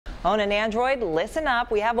Own an Android? Listen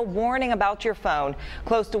up. We have a warning about your phone.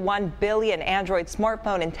 Close to 1 billion Android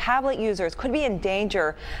smartphone and tablet users could be in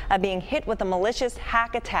danger of being hit with a malicious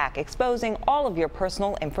hack attack, exposing all of your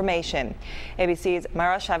personal information. ABC's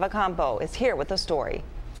Mara Shivacampo is here with the story.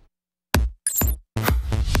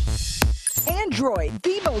 Android,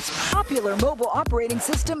 the most popular mobile operating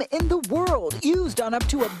system in the world, used on up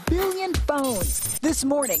to 1 billion phones. This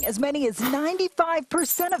morning, as many as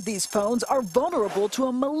 95% of these phones are vulnerable to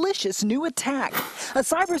a malicious new attack. A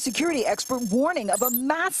cybersecurity expert warning of a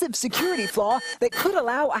massive security flaw that could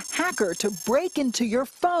allow a hacker to break into your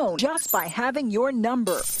phone just by having your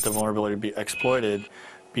number. The vulnerability to be exploited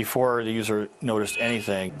before the user noticed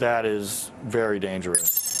anything, that is very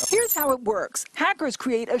dangerous. Here's how it works. Hackers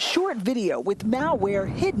create a short video with malware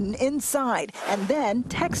hidden inside and then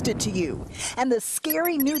text it to you. And the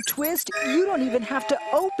scary new twist, you don't even have to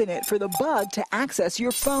open it for the bug to access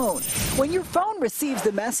your phone. When your phone receives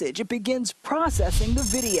the message, it begins processing the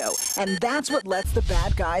video. And that's what lets the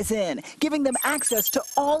bad guys in, giving them access to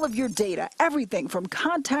all of your data, everything from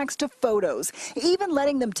contacts to photos, even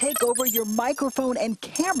letting them take over your microphone and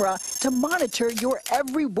camera to monitor your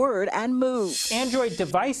every word and move. Android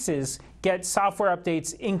devices get software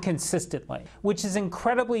updates inconsistently, which is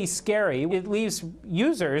incredibly scary. It leaves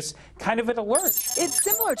users kind of at alert. It's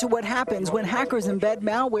similar to what happens when hackers embed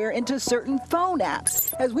malware into certain phone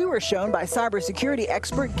apps, as we were shown by cybersecurity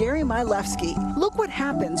expert Gary Milewski. Look what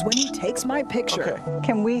happens when he takes my picture. Okay.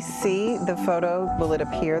 Can we see the photo? Will it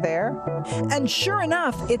appear there? And sure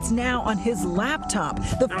enough, it's now on his laptop.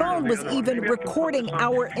 The phone was even recording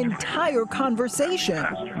our entire conversation.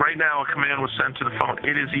 Right now, a command was sent to the phone.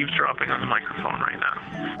 It is eavesdropping on the microphone right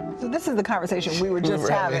now. So this is the conversation we were just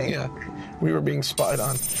having. Yeah, we were being spied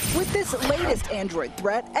on. With this latest Android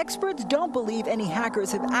threat, experts don't believe any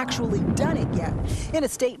hackers have actually done it yet. In a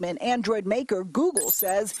statement, Android maker Google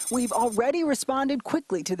says, "We've already responded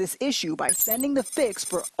quickly to this issue by sending the fix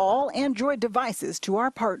for all Android devices to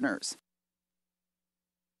our partners."